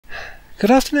Good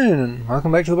afternoon and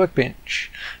welcome back to the workbench.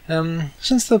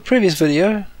 Since the previous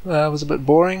video was a bit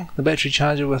boring, the battery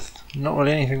charger with not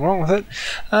really anything wrong with it,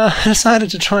 I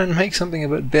decided to try and make something a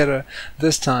bit better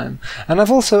this time. And I've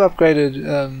also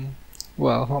upgraded,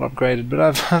 well, not upgraded, but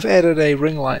I've added a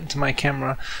ring light to my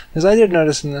camera, because I did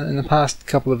notice in the past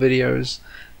couple of videos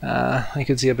you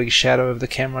could see a big shadow of the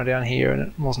camera down here and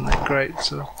it wasn't that great.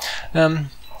 So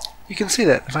you can see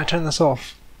that if I turn this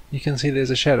off. You can see there's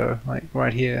a shadow, like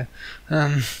right here,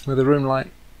 where the room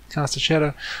light casts a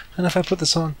shadow. And if I put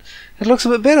this on, it looks a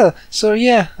bit better. So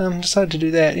yeah, decided to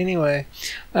do that anyway.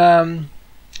 But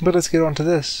let's get on to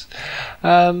this.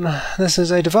 This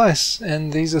is a device,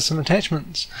 and these are some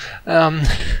attachments.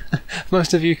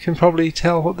 Most of you can probably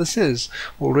tell what this is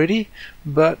already,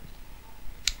 but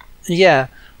yeah,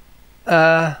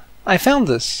 I found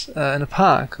this in a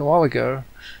park a while ago.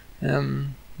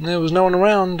 There was no one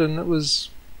around, and it was,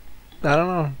 I don't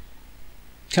know,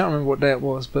 can't remember what day it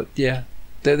was, but yeah,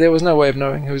 there was no way of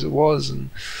knowing whose it was and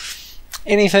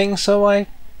anything, so I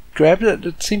grabbed it.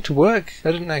 It seemed to work.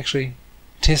 I didn't actually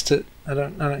test it. I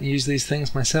don't use these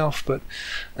things myself, but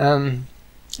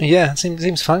yeah, it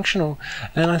seems functional,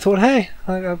 and I thought, hey,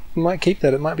 I might keep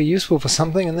that. It might be useful for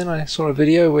something. And then I saw a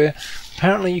video where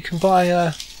apparently you can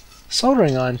buy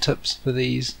soldering iron tips for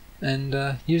these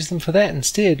and use them for that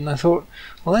instead, and I thought,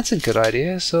 well, that's a good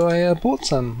idea, so I bought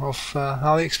some off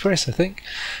AliExpress, I think,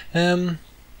 and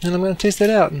I'm going to test that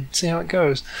out and see how it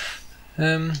goes.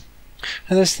 And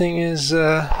this thing is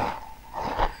yeah,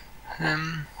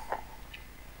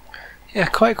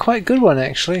 quite good one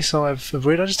actually. So I've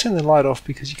read. I just turned the light off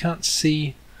because you can't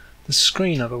see the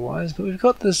screen otherwise, but we've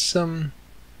got this this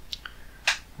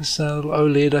little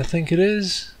OLED, I think it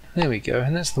is. There we go,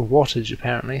 and that's the wattage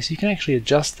apparently, so you can actually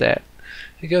adjust that.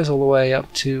 It goes all the way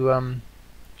up to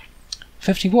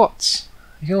 50 watts.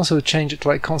 You can also change it to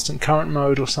like constant current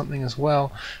mode or something as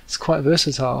well. It's quite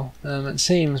versatile, it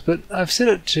seems, but I've set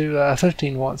it to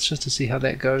 15 watts just to see how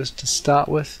that goes to start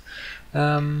with.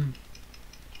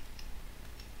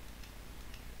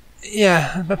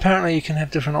 Yeah, apparently you can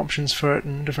have different options for it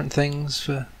and different things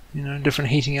for, you know,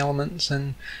 different heating elements,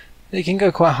 and they can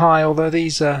go quite high, although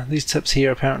these tips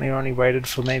here apparently are only rated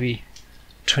for maybe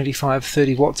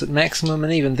 25-30 watts at maximum,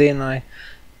 and even then I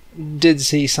did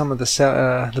see some of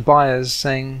the buyers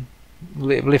saying,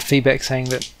 left feedback saying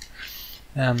that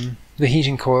the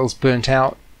heating coils burnt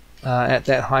out at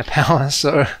that high power,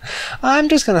 so I'm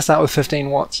just going to start with 15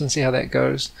 watts and see how that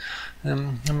goes.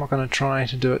 I'm not going to try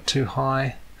to do it too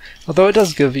high, although it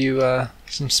does give you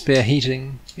some spare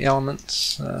heating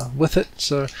elements with it,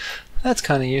 so that's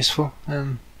kind of useful.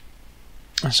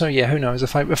 So yeah, who knows,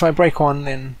 if I break one,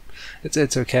 then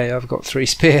it's okay. I've got 3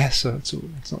 spare, so it's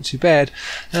not too bad.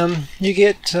 You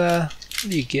get what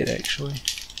do you get actually?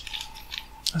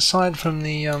 Aside from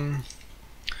the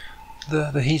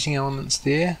heating elements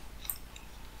there,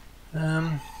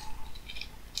 hang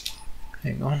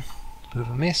on, bit of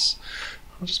a mess.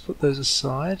 I'll just put those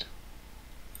aside.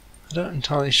 I don't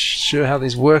entirely sure how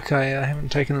these work. I haven't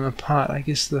taken them apart. I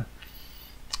guess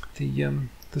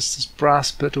this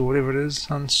brass bit or whatever it is,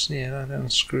 that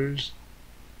unscrews.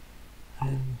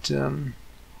 And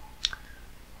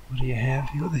what do you have?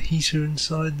 You got the heater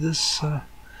inside this. I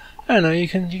don't know. You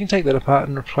can take that apart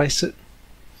and replace it.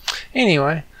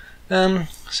 Anyway, so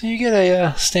you get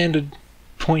a standard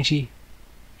pointy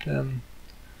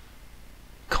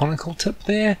conical tip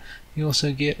there. You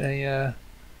also get a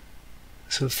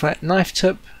sort of flat knife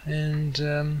tip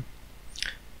and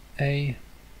a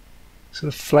sort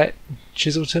of flat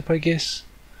chisel tip, I guess.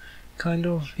 Kind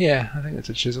of. Yeah, I think it's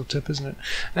a chisel tip, isn't it?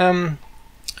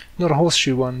 Not a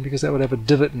horseshoe one, because that would have a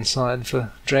divot inside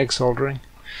for drag soldering.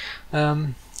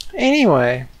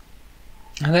 Anyway,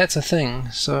 that's a thing,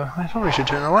 so I probably should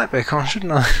turn the light back on,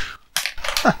 shouldn't I?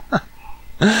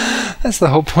 That's the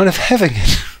whole point of having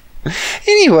it.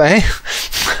 Anyway,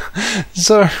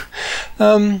 so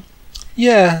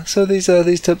yeah, so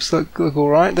these tips look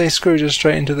alright. They screw just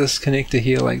straight into this connector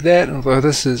here like that, although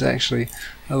this is actually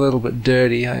a little bit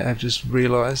dirty, I've just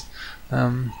realised.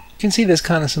 You can see there's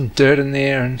kind of some dirt in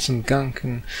there and some gunk,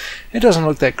 and it doesn't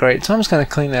look that great, so I'm just going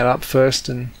to clean that up first,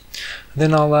 and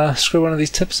then I'll screw one of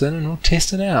these tips in and we'll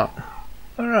test it out.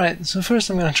 Alright, so first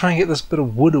I'm going to try and get this bit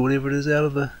of wood or whatever it is out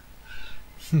of the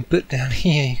bit down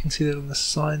here. You can see that on the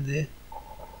side there.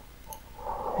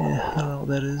 Yeah, I don't know what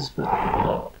that is,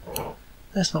 but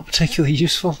that's not particularly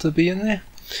useful to be in there.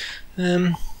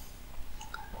 And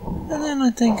then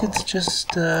I think it's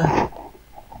just I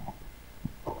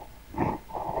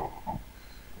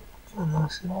don't know,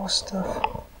 some more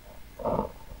stuff.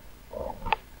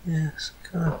 Yeah, some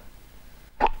kind of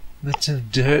bits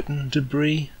of dirt and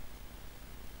debris.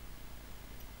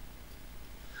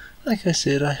 like I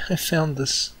said, I found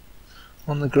this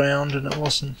on the ground and it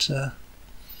wasn't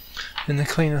in the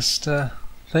cleanest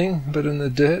thing, but in the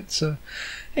dirt. So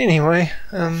anyway,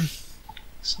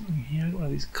 something here, one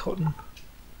of these cotton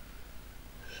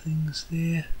things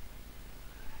there.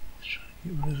 Try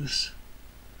and get rid of this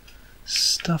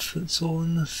stuff that's all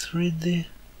in the thread there.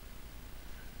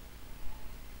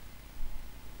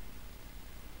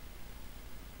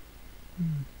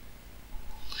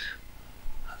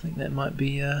 I think that might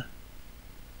be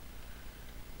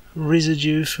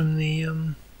residue from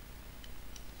the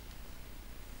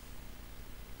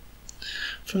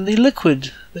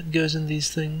liquid that goes in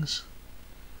these things.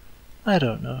 I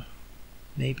don't know.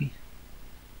 Maybe.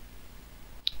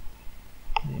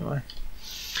 Anyway,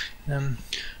 I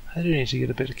do need to get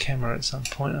a better camera at some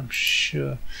point, I'm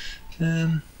sure.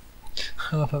 I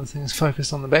love how things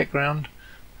focused on the background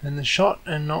in the shot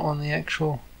and not on the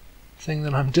actual thing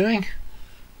that I'm doing.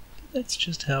 That's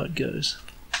just how it goes.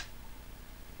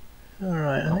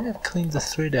 Alright, I think I've cleaned the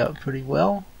thread out pretty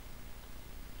well.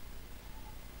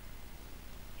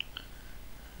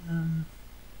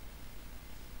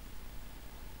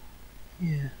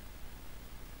 Yeah.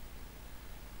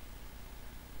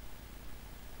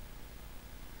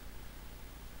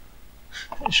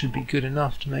 That should be good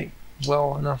enough to make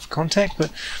well enough contact,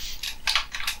 but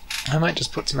I might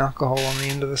just put some alcohol on the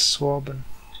end of this swab and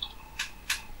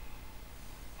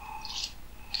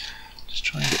just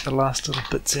try and get the last little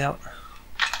bits out.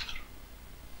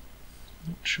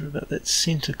 Not sure about that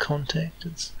center contact.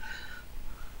 It's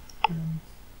I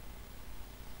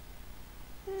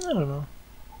don't know.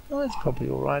 Oh, that's probably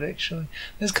alright actually.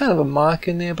 There's kind of a mark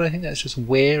in there, but I think that's just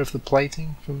wear of the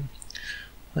plating from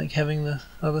like having the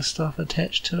other stuff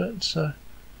attached to it, so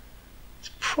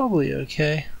it's probably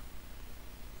okay.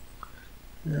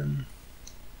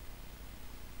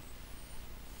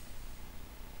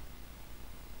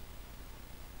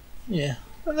 Yeah,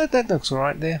 well, that looks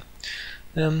alright there.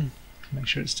 Make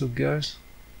sure it still goes.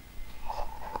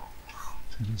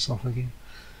 Turn this off again.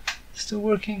 Still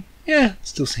working? Yeah, it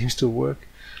still seems to work.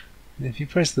 And if you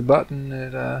press the button,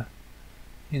 it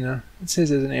you know, it says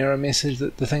there's an error message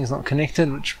that the thing's not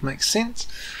connected, which makes sense.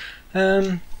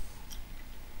 But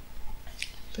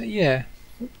yeah.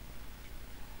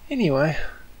 Anyway,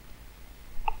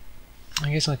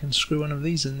 I guess I can screw one of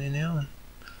these in there now. And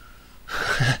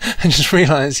I just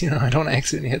realised, you know, I don't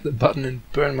accidentally hit the button and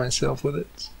burn myself with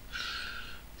it.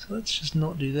 So let's just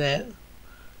not do that.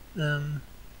 Let's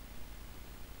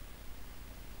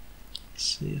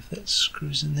see if that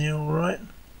screws in there alright.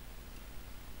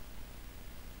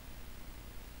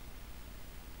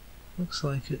 Looks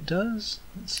like it does.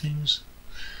 That seems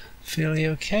fairly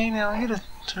okay. Now I'm going to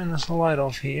turn this light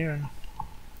off here and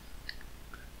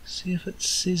see if it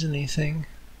says anything.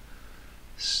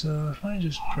 So if I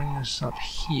just bring this up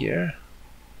here,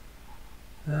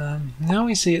 now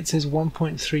we see it says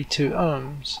 1.32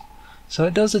 ohms. So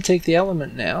it does detect the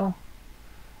element now.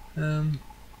 If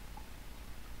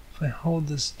I hold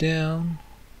this down,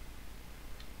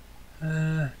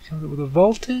 comes up with a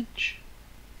voltage.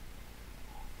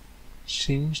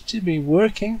 Seems to be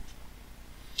working.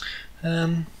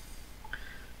 Yeah,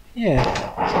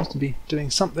 seems to be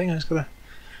doing something. I just got to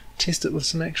test it with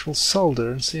some actual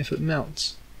solder and see if it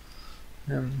melts.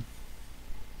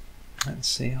 Let's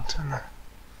see. I'll turn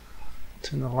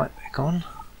the light back on.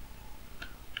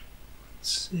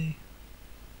 Let's see.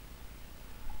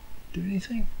 Do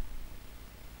anything?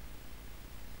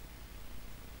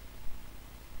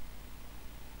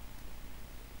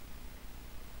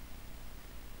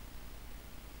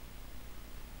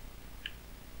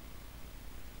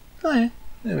 Oh yeah,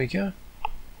 there we go.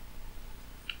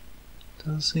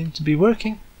 Does seem to be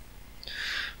working,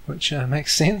 which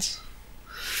makes sense.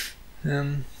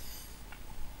 I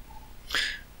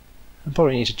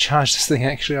probably need to charge this thing.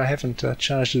 Actually, I haven't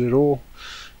charged it at all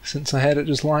since I had it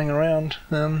just lying around.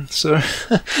 So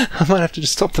I might have to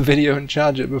just stop the video and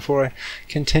charge it before I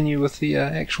continue with the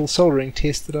actual soldering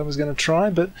test that I was going to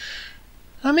try. But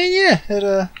I mean, yeah,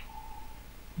 it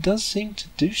does seem to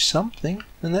do something,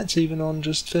 and that's even on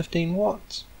just 15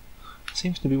 watts.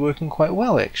 Seems to be working quite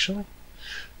well actually.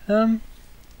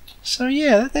 So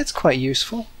yeah, that's quite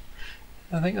useful.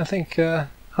 I think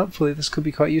hopefully this could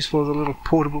be quite useful as a little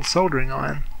portable soldering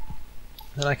iron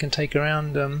that I can take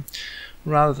around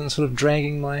rather than sort of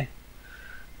dragging my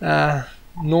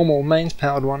normal mains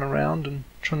powered one around and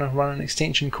trying to run an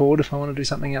extension cord if I want to do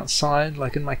something outside,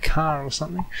 like in my car or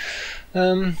something.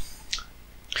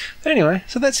 But anyway,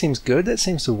 so that seems good. That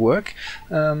seems to work.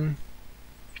 I'll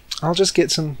just get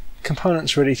some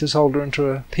components ready to solder into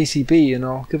a PCB and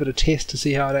I'll give it a test to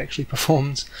see how it actually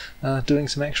performs doing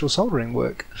some actual soldering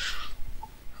work.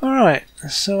 Alright,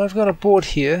 so I've got a board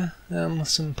here with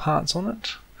some parts on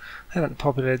it. I haven't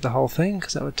populated the whole thing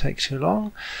because that would take too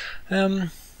long. But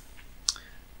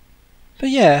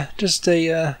yeah, just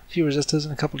a few resistors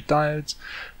and a couple of diodes,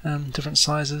 different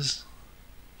sizes,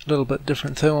 a little bit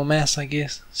different thermal mass, I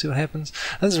guess. See what happens.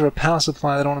 This is for a power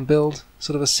supply that I want to build,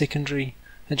 sort of a secondary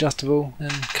adjustable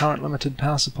and current limited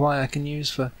power supply I can use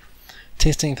for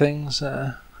testing things.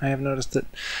 I have noticed that,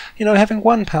 you know, having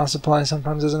one power supply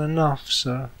sometimes isn't enough,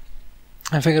 so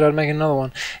I figured I'd make another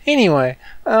one. Anyway,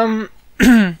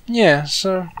 yeah,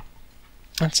 so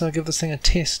let's give this thing a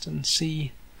test and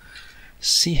see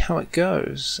how it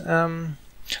goes.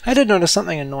 I did notice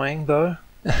something annoying though.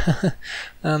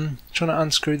 Trying to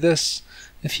unscrew this.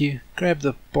 If you grab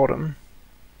the bottom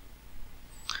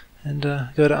and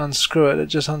go to unscrew it, it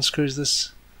just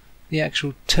unscrews the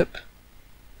actual tip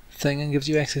thing and gives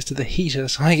you access to the heater.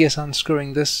 So I guess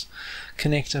unscrewing this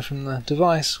connector from the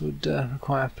device would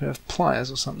require a pair of pliers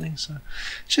or something. So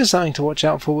it's just something to watch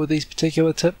out for with these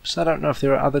particular tips. I don't know if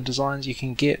there are other designs you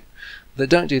can get that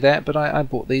don't do that, but I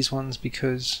bought these ones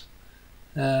because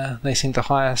they seem the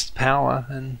highest power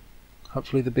and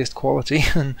hopefully the best quality,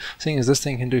 and seeing as this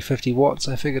thing can do 50 watts,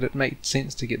 I figured it made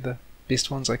sense to get the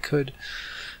best ones I could.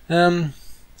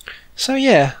 So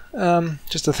yeah,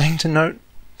 just a thing to note,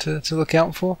 to look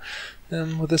out for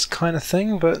with this kind of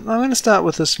thing. But I'm going to start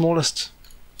with the smallest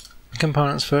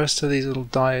components first, so these little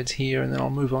diodes here, and then I'll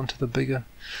move on to the bigger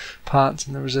parts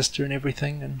and the resistor and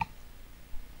everything, and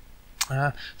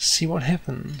see what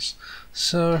happens.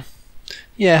 So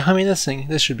yeah, I mean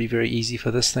this should be very easy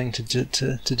for this thing to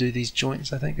do these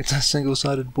joints. I think it's a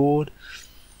single-sided board,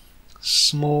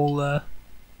 small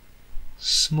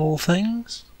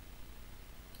things.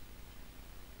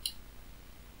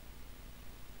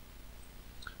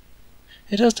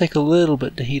 It does take a little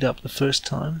bit to heat up the first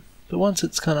time, but once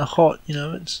it's kind of hot, you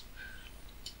know, it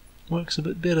works a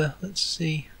bit better. Let's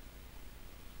see.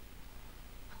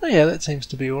 Oh yeah, that seems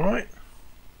to be alright.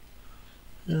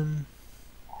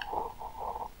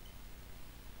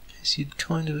 As you'd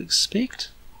kind of expect.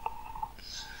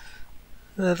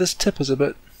 This tip is a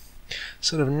bit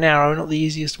sort of narrow, not the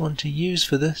easiest one to use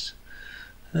for this,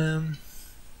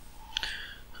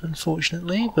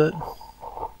 unfortunately, but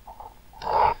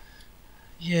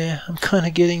yeah, I'm kind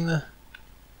of getting the...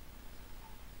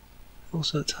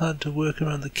 Also it's hard to work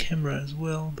around the camera as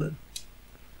well, but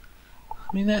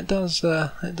I mean that does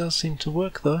seem to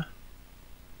work though.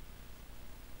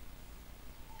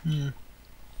 I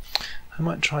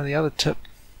might try the other tip.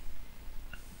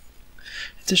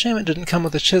 It's a shame it didn't come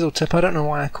with a chisel tip. I don't know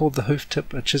why I called the hoof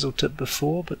tip a chisel tip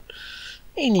before, but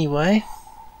anyway.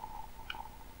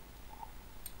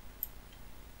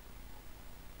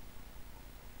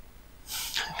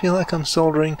 I feel like I'm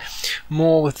soldering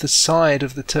more with the side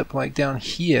of the tip, like down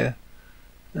here,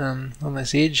 on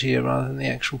this edge here, rather than the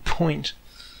actual point.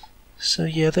 So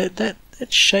yeah, that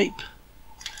shape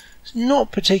is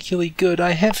not particularly good.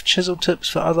 I have chisel tips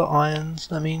for other irons.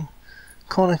 I mean,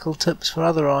 conical tips for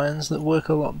other irons that work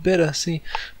a lot better. See,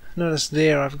 notice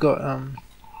there I've got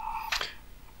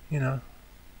you know,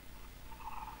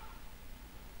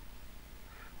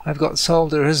 I've got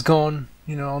solder has gone,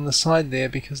 you know, on the side there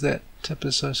because that tip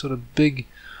is so sort of big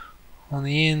on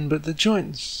the end, but the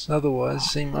joints otherwise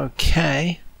seem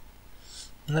okay.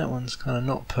 And that one's kind of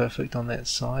not perfect on that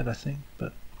side, I think,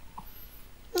 but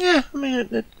yeah, I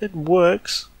mean it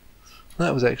works.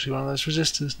 That was actually one of those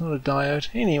resistors, not a diode.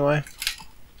 Anyway,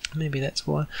 maybe that's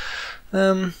why.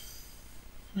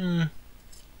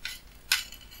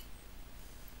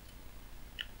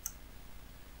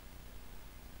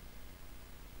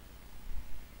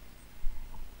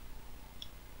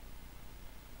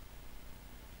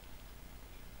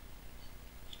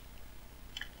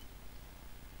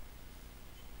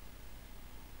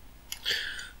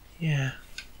 Yeah.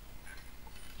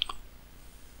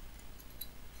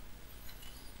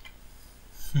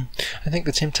 I think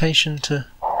the temptation to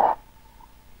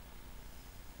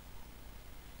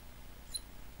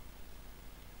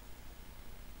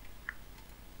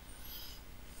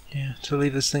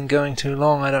leave this thing going too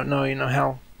long. I don't know, you know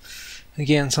how,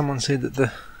 again, someone said that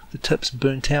the tip's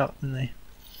burnt out when they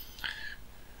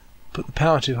put the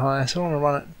power too high, so I don't want to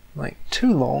run it like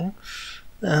too long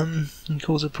and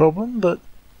cause a problem, but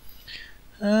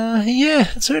yeah,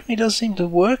 it certainly does seem to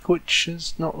work, which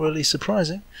is not really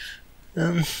surprising.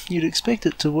 You'd expect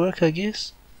it to work, I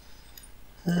guess.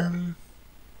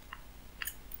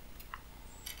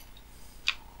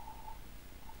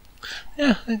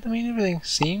 Yeah, I mean everything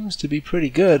seems to be pretty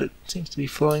good. It seems to be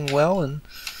flowing well, and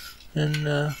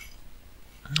I'd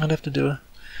have to do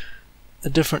a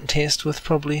different test with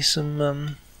probably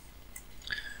some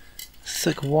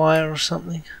thick wire or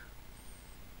something.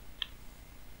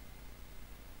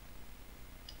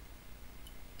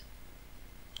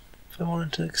 If I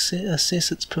wanted to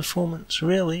assess its performance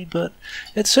really, but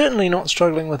it's certainly not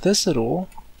struggling with this at all.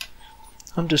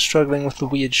 I'm just struggling with the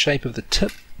weird shape of the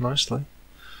tip mostly.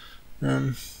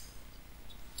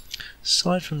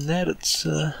 Aside from that, it's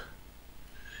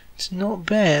not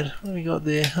bad. What have we got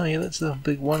there? Oh yeah, that's the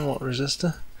big 1 watt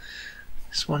resistor.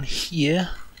 This one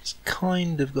here, it's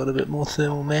kind of got a bit more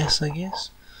thermal mass, I guess.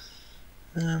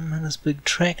 And this big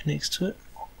track next to it.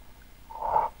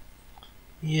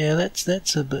 Yeah,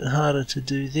 that's a bit harder to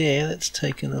do there. That's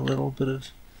taken a little bit of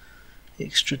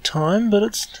extra time, but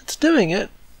it's doing it.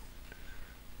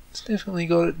 It's definitely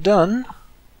got it done.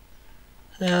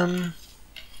 Yeah.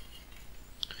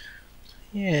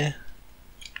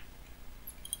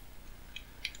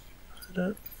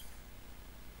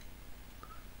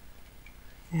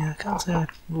 I can't say I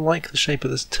like the shape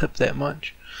of this tip that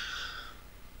much.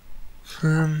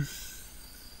 I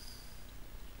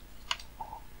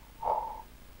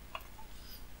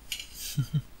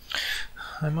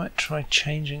might try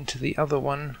changing to the other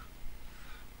one.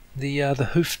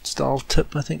 The hoof style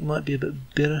tip I think might be a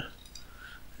bit better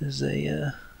as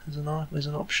an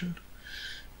option.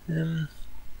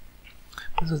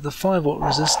 This is the 5 watt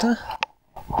resistor.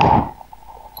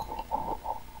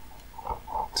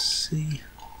 Let's see.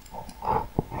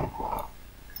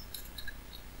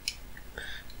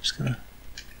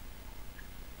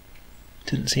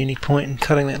 Didn't see any point in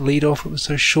cutting that lead off, it was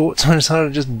so short, so I decided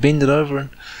to just bend it over and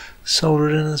solder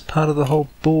it in as part of the whole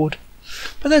board.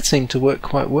 But that seemed to work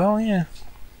quite well, yeah.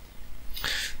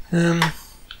 I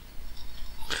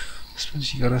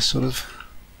suppose you gotta sort of...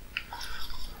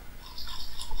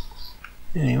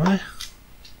 Anyway.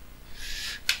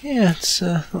 Yeah, it's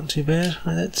not too bad.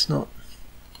 That's not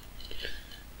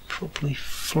properly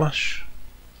flush.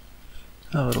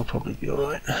 Oh, it'll probably be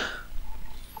alright.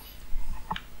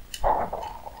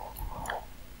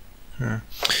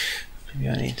 Maybe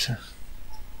I need to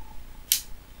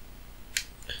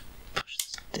push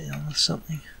this down or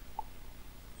something.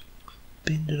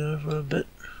 Bend it over a bit.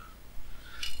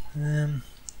 A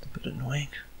bit annoying.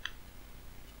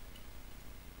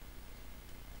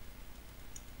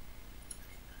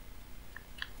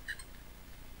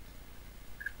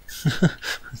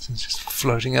 It's just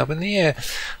floating up in the air.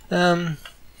 That's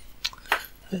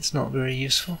not very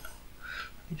useful.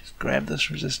 Let me just grab this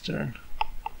resistor and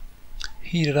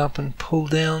heat it up and pull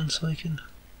down so I can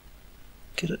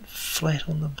get it flat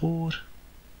on the board.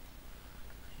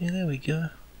 Yeah, there we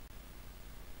go.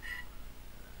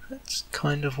 That's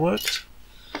kind of worked.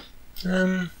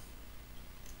 How's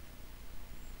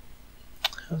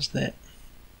that?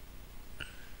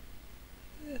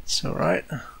 It's alright.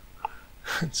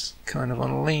 It's kind of on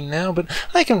a lean now, but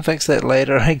I can fix that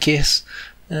later, I guess.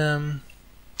 Yeah,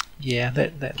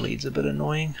 that lead's a bit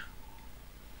annoying.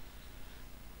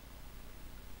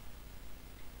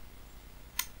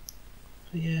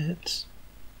 But yeah, it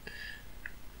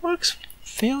works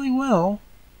fairly well.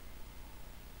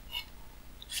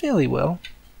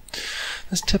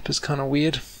 This tip is kind of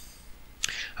weird.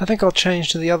 I think I'll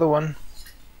change to the other one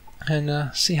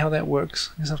and see how that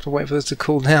works. I guess I have to wait for this to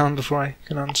cool down before I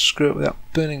can unscrew it without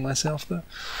burning myself though.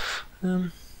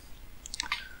 But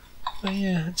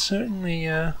yeah, it certainly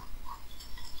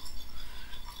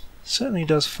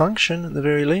does function at the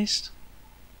very least.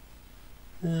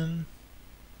 And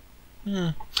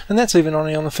that's even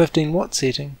only on the 15 watt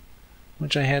setting,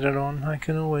 which I had it on. I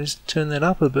can always turn that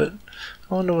up a bit.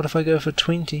 I wonder what if I go for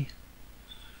 20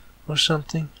 or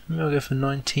something. Maybe I'll go for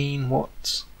 19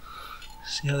 watts.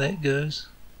 See how that goes.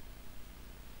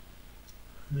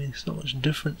 I mean, it's not much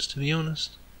difference to be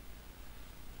honest.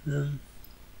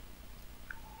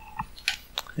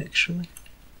 Actually.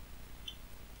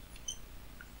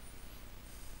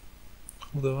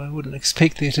 Although I wouldn't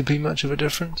expect there to be much of a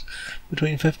difference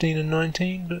between 15 and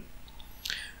 19, but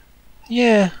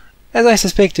yeah, as I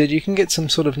suspected, you can get some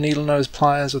sort of needle nose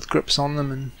pliers with grips on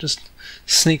them and just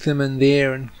sneak them in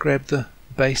there and grab the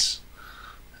base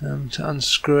to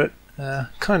unscrew it.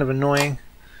 Kind of annoying,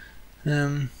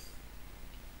 but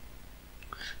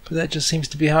that just seems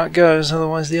to be how it goes.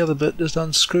 Otherwise the other bit just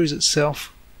unscrews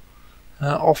itself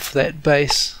off that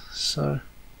base. So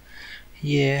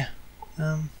yeah,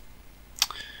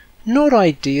 not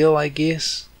ideal, I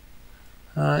guess,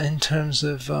 in terms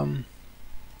of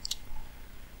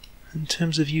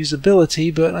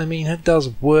usability, but I mean it does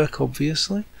work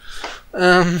obviously.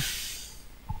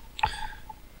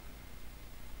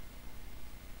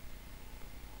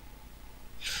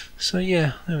 So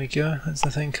yeah, there we go. That's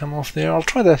the thing come off there. I'll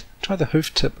try the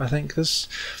hoof tip. I think this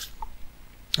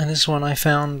And this one I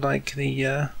found like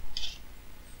the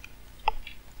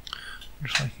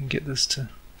if I can get this to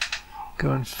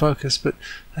go in focus, but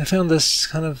I found this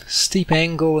kind of steep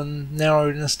angle and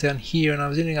narrowness down here, and I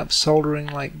was ending up soldering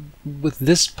like with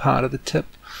this part of the tip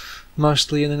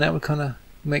mostly, and then that would kind of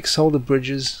make solder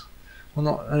bridges.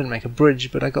 Well, I didn't make a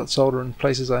bridge, but I got solder in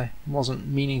places I wasn't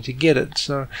meaning to get it.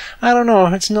 So I don't know,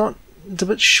 it's a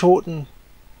bit short and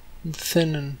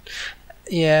thin, and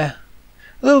yeah,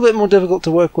 a little bit more difficult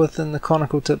to work with than the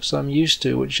conical tips I'm used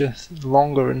to, which are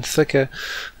longer and thicker.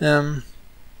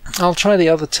 I'll try the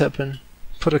other tip and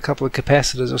put a couple of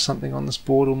capacitors or something on this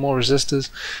board, or more resistors,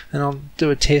 and I'll do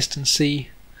a test and see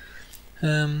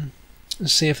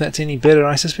if that's any better.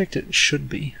 I suspect it should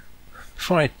be.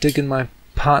 Before I dig in my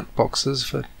part boxes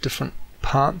for different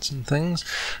parts and things,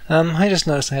 I just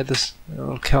noticed I had this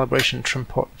little calibration trim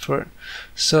pot for it,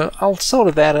 so I'll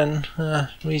solder that in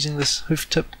using this hoof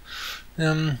tip.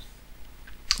 Not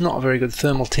a very good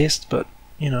thermal test, but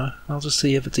you know, I'll just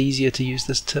see if it's easier to use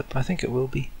this tip. I think it will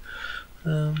be.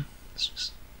 Let's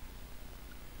just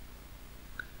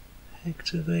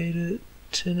activate it,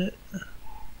 tin it.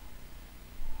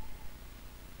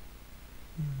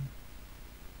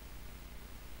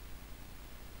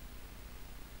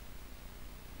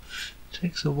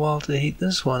 Takes a while to heat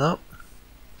this one up.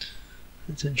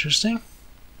 That's interesting.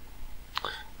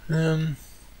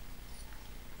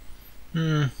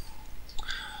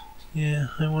 Yeah,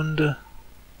 I wonder.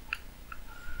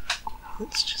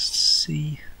 Let's just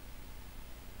see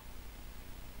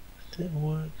if that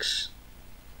works.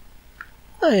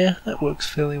 Oh yeah, that works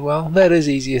fairly well. That is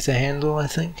easier to handle, I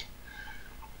think.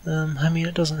 I mean,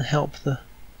 it doesn't help the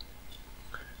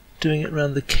doing it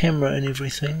around the camera and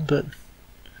everything, but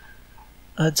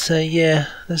I'd say yeah,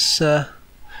 this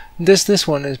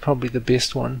one is probably the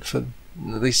best one for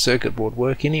at least circuit board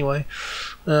work anyway.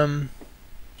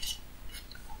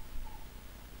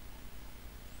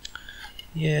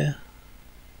 Yeah,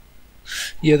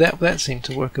 that seemed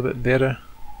to work a bit better.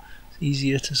 It's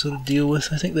easier to sort of deal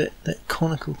with. I think that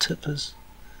conical tip is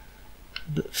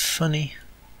a bit funny.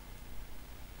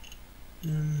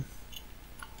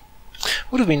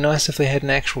 Would have been nice if they had an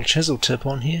actual chisel tip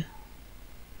on here,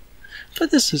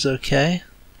 but this is okay.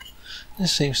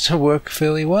 This seems to work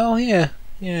fairly well. Yeah.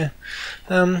 It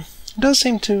does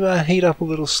seem to heat up a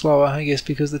little slower, I guess,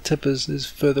 because the tip is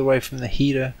further away from the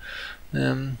heater.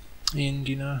 And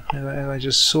you know, as I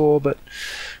just saw, but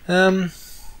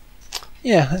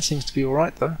yeah, that seems to be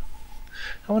alright though.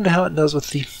 I wonder how it does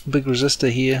with the big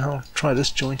resistor here. I'll try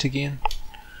this joint again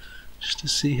just to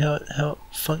see how it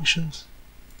functions.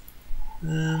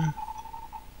 Oh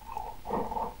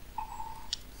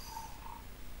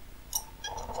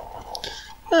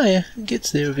yeah, it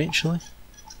gets there eventually.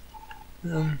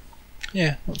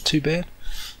 Yeah, not too bad.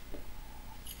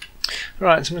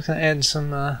 Right, so I'm just going to add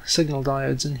some signal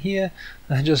diodes in here,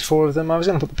 just 4 of them. I was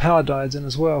going to put the power diodes in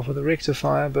as well for the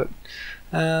rectifier, but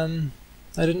I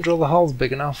didn't drill the holes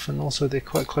big enough, and also they're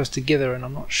quite close together, and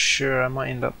I'm not sure. I might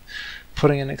end up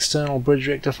putting an external bridge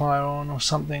rectifier on or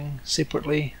something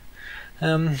separately. So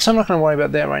I'm not going to worry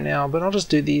about that right now, but I'll just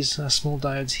do these small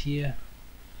diodes here.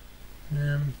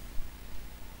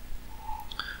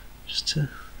 Just to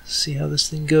see how this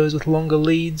thing goes with longer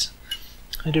leads.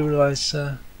 I do realise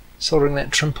soldering that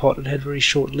trim pot, it had very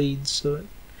short leads, so it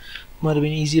might have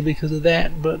been easier because of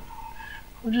that, but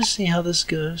we'll just see how this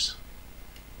goes.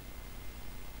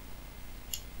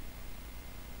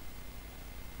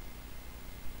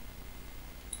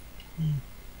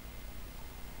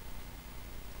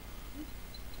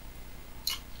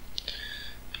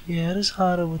 Yeah, it is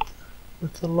harder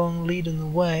with the long lead in the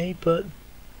way, but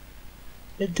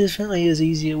it definitely is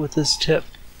easier with this tip.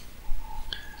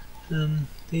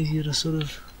 Easier to sort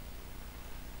of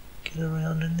get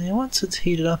around in there. Once it's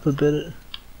heated up a bit, it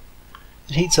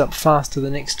heats up faster the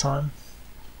next time.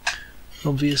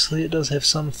 Obviously, it does have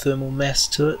some thermal mass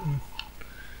to it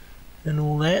and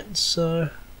all that, so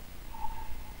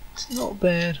it's not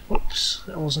bad. Whoops,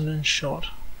 that wasn't in shot.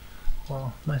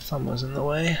 Well, my thumb was in the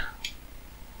way.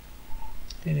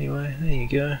 Anyway, there you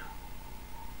go.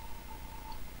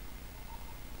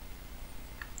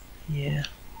 Yeah.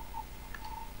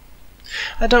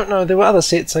 I don't know, there were other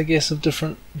sets, I guess, of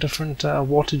different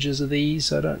wattages of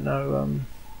these. I don't know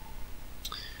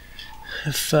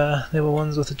if there were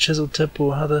ones with a chisel tip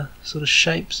or other sort of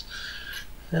shapes.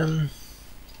 But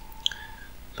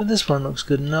this one looks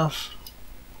good enough.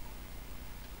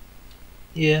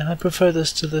 Yeah, I prefer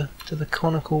this to the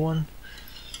conical one,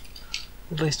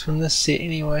 at least from this set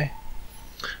anyway.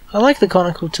 I like the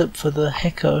conical tip for the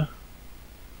Hecko.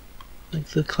 like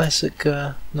the classic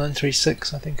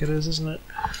 936, I think it is, isn't it?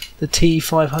 The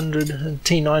T500 and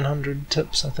T900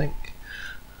 tips, I think.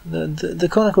 The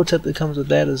conical tip that comes with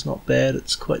that is not bad.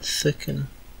 It's quite thick and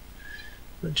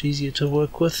much easier to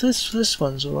work with. This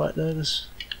one's alright though, this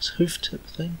hoof tip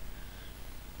thing.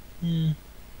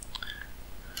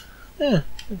 Yeah,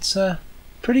 it's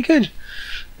pretty good.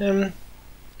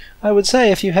 I would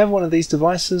say if you have one of these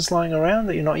devices lying around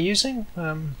that you're not using,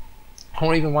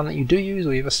 or even one that you do use,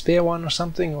 or you have a spare one or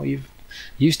something, or you've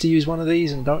used to use one of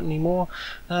these and don't anymore,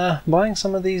 buying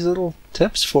some of these little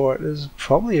tips for it is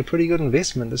probably a pretty good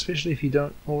investment, especially if you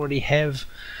don't already have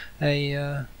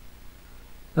a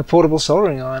portable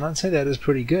soldering iron. I'd say that is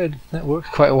pretty good. That works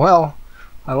quite well.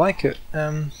 I like it.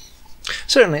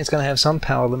 Certainly it's going to have some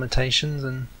power limitations,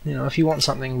 and if you want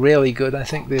something really good, I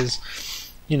think there's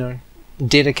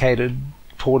dedicated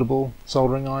portable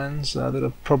soldering irons that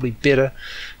are probably better.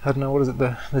 I don't know, what is it,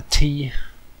 the T,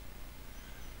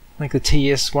 like the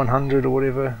TS100 or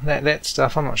whatever, that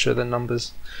stuff. I'm not sure the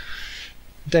numbers.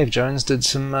 Dave Jones did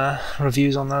some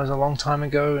reviews on those a long time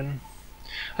ago, and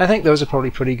I think those are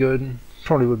probably pretty good and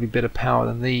probably would be better power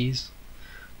than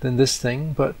this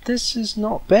thing, but this is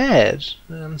not bad.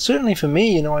 Certainly for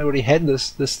me, I already had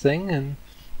this thing, and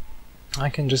I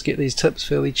can just get these tips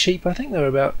fairly cheap. I think they're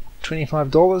about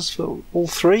 $25 for all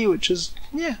three, which is,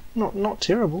 yeah, not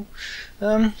terrible.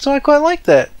 So I quite like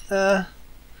that.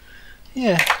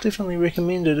 Yeah, definitely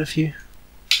recommend it if you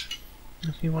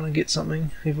want to get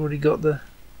something. If you've already got the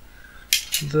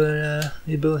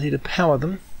ability to power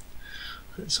them,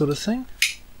 that sort of thing.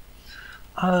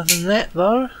 Other than that,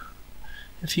 though,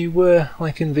 if you were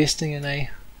like investing in a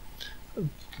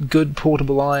good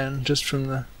portable iron just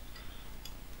from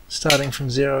starting from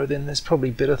zero, then there's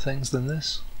probably better things than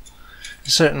this.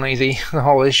 Certainly the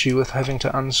whole issue with having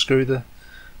to unscrew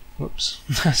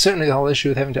certainly the whole issue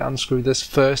with having to unscrew this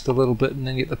first a little bit and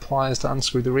then get the pliers to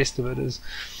unscrew the rest of it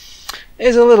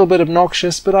is a little bit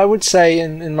obnoxious, but I would say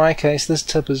in my case this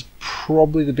tip is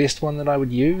probably the best one that I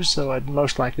would use, so I'd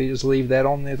most likely just leave that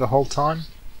on there the whole time.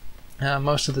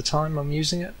 Most of the time I'm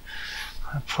using it.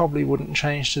 I probably wouldn't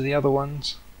change to the other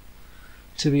ones,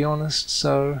 to be honest.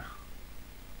 So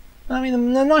I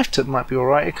mean, the knife tip might be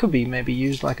alright. It could be maybe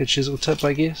used like a chisel tip,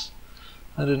 I guess.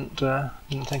 I didn't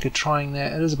think of trying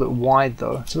that. It is a bit wide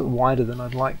though. It's a bit wider than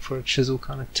I'd like for a chisel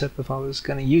kind of tip if I was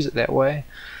going to use it that way.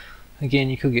 Again,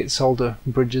 you could get solder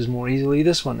bridges more easily.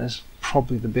 This one is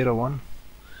probably the better one.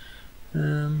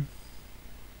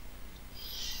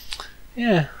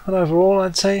 Yeah, but overall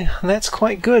I'd say that's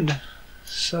quite good.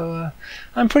 So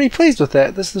I'm pretty pleased with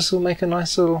that. This will make a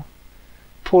nice little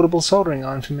portable soldering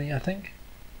iron for me, I think.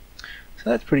 So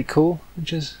that's pretty cool,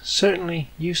 which is certainly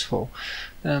useful.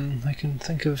 I can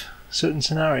think of certain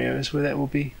scenarios where that will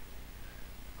be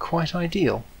quite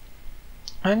ideal.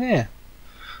 And yeah,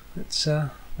 that's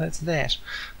that.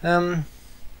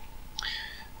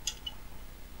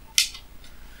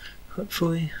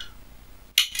 Hopefully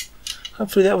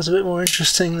that was a bit more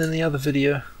interesting than the other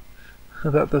video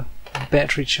about the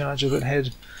battery charger that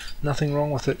had nothing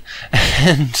wrong with it.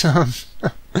 And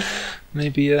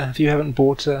maybe if you haven't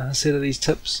bought a set of these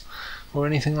tips or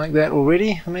anything like that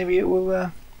already, maybe it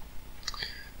will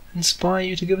inspire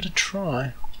you to give it a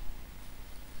try.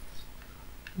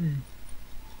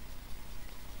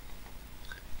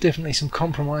 Definitely some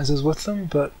compromises with them,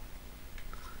 but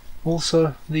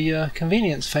also the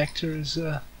convenience factor is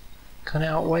kind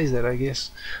of outweighs that, I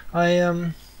guess.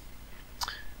 I'm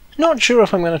not sure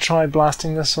if I'm going to try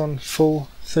blasting this on full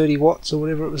 30 watts or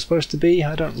whatever it was supposed to be.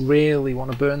 I don't really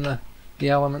want to burn the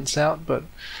elements out, but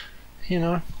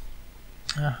it'd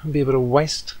be a bit of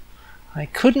waste. I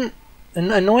couldn't,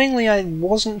 and annoyingly I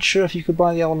wasn't sure if you could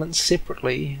buy the elements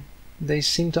separately. They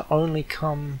seem to only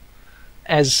come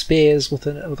as spares with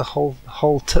a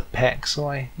whole tip pack, so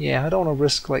I don't want to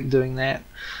risk like doing that.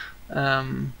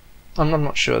 I'm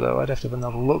not sure though. I'd have to have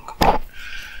another look.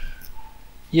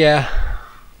 Yeah,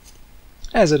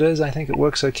 as it is, I think it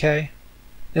works okay.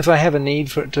 If I have a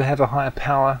need for it to have a higher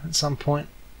power at some point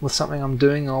with something I'm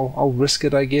doing, I'll risk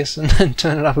it, I guess, and then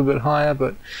turn it up a bit higher.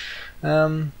 But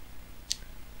other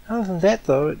than that,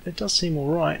 though, it does seem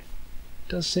alright.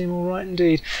 It does seem alright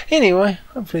indeed. Anyway,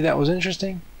 hopefully that was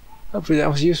interesting. Hopefully that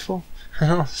was useful.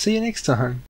 And I'll see you next time.